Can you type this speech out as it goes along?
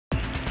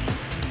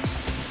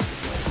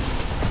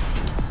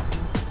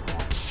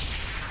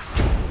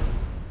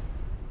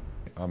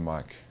I'm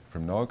Mike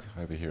from Knog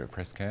over here at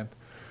Press Camp,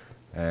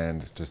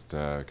 and just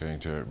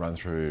going to run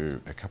through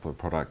a couple of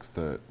products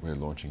that we're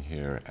launching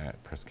here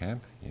at Press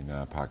Camp in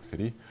Park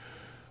City.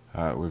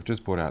 We've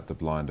just brought out the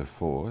Blinder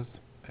 4s,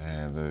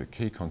 and the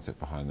key concept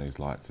behind these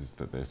lights is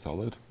that they're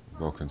solid,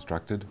 well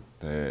constructed,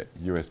 they're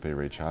USB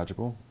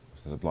rechargeable.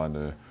 So the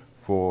Blinder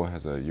 4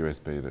 has a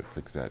USB that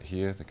flicks out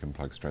here that can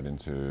plug straight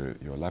into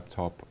your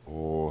laptop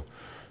or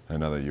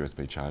another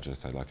USB charger,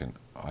 say like an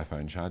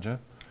iPhone charger.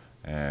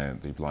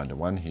 And the Blinder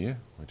 1 here,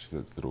 which is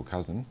its little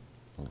cousin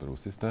or little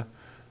sister,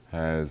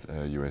 has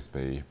a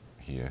USB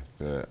here.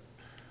 The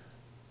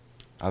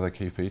other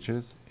key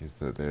features is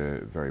that they're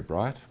very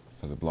bright.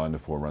 So the Blinder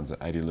 4 runs at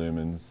 80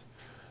 lumens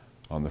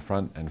on the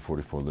front and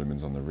 44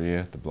 lumens on the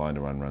rear. The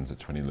Blinder 1 runs at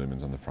 20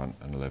 lumens on the front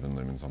and 11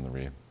 lumens on the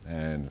rear.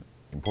 And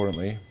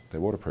importantly, they're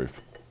waterproof.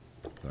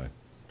 So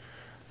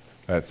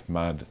that's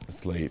mud,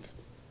 sleet,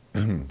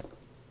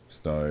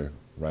 snow,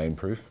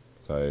 rainproof.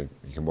 So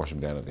you can wash them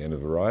down at the end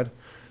of the ride.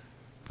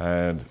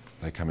 And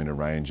they come in a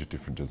range of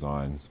different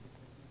designs.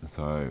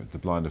 So the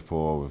Blinder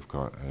 4, we've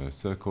got a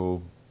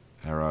circle,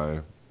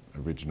 arrow,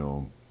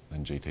 original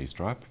and GT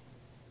stripe.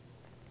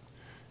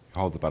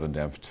 You hold the button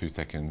down for 2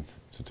 seconds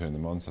to turn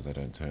them on so they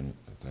don't turn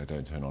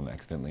on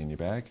accidentally in your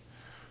bag.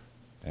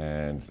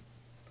 And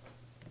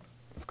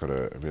we've got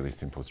a really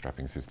simple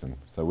strapping system.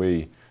 So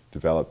we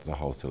developed the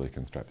whole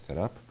silicon strap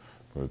setup.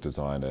 We've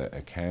designed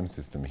a cam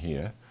system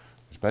here,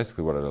 which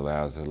basically what it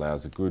allows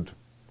a good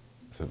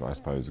sort of, I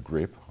suppose,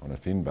 grip on a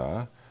thin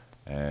bar,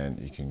 and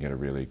you can get a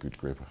really good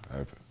grip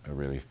of a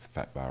really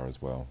fat bar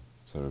as well.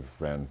 Sort of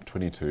around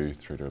 22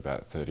 through to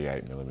about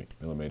 38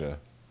 millimeter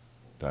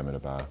diameter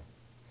bar.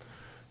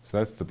 So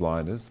that's the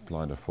blinders,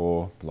 Blinder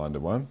 4, Blinder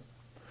 1.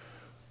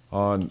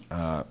 On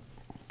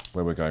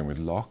where we're going with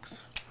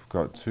locks, we've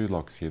got 2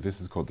 locks here.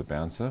 This is called the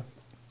Bouncer.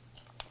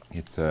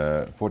 It's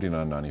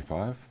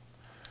 $49.95.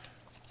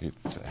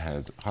 It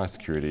has high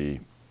security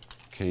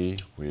key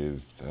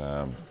with,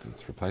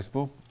 it's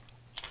replaceable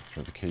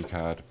through the key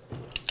card.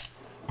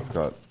 It's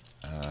got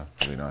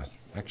really nice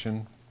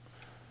action.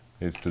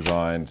 It's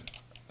designed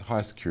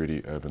high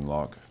security urban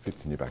lock,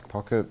 fits in your back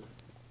pocket,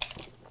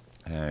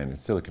 and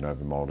it's silicon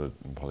overmolded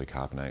and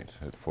polycarbonate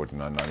at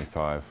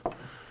 $49.95.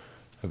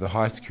 At the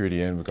high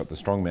security end, we've got the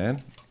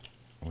Strongman,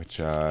 which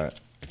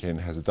again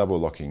has a double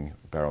locking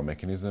barrel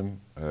mechanism,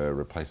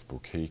 replaceable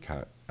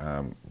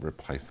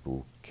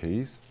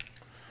keys.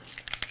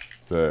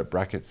 It's a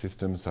bracket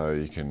system, so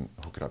you can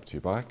hook it up to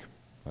your bike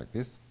like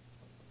this.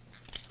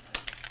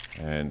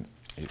 And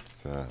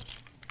it's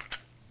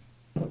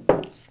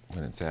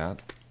when it's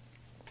out,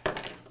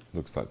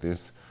 looks like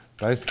this.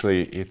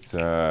 Basically, it's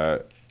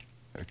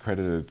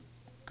accredited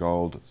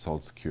Gold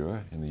Sold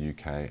Secure in the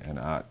UK and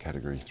Art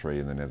Category 3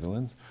 in the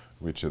Netherlands,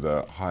 which are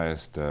the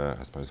highest,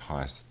 I suppose,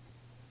 highest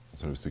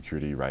sort of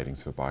security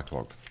ratings for bike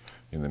locks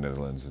in the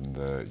Netherlands and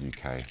the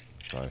UK.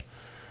 So,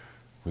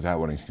 without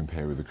wanting to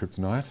compare with the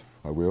Kryptonite,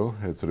 I will.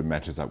 It sort of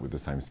matches up with the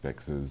same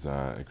specs as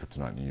a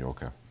Kryptonite New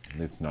Yorker.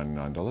 It's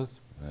 $99.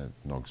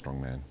 It's Knog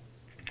Strongman.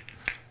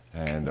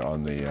 And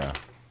on the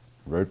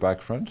road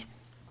bike front,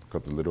 we've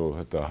got the little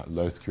at the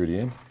low security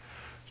end.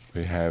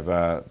 We have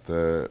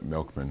the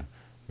Milkman.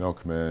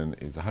 Milkman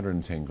is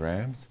 110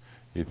 grams.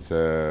 It's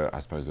I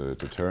suppose a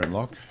deterrent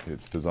lock.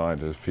 It's designed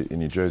to fit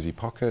in your jersey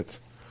pocket.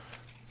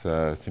 It's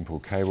a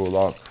simple cable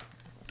lock.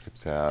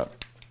 Slips out,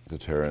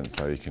 deterrent,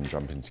 so you can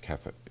jump into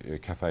a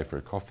cafe for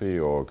a coffee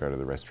or go to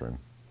the restroom.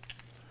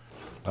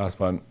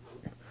 Last one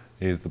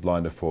is the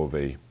Blinder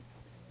 4V.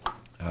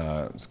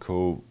 It's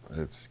cool.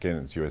 It's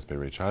USB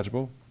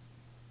rechargeable.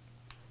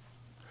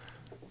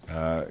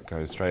 It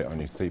goes straight on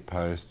your seat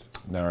post,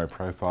 narrow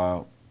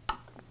profile.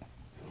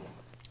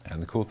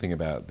 And the cool thing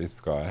about this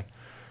guy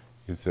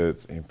is that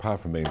it's, apart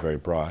from being very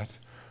bright,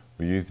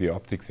 we use the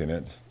optics in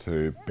it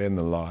to bend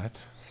the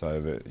light so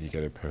that you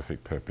get a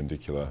perfect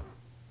perpendicular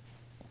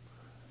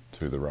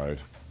to the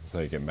road, so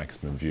you get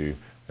maximum view.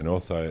 And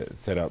also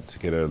it's set up to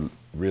get a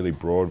really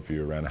broad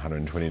view around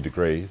 120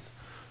 degrees,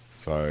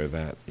 so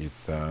that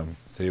it's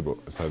seeable,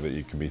 so that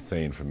you can be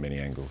seen from many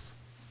angles.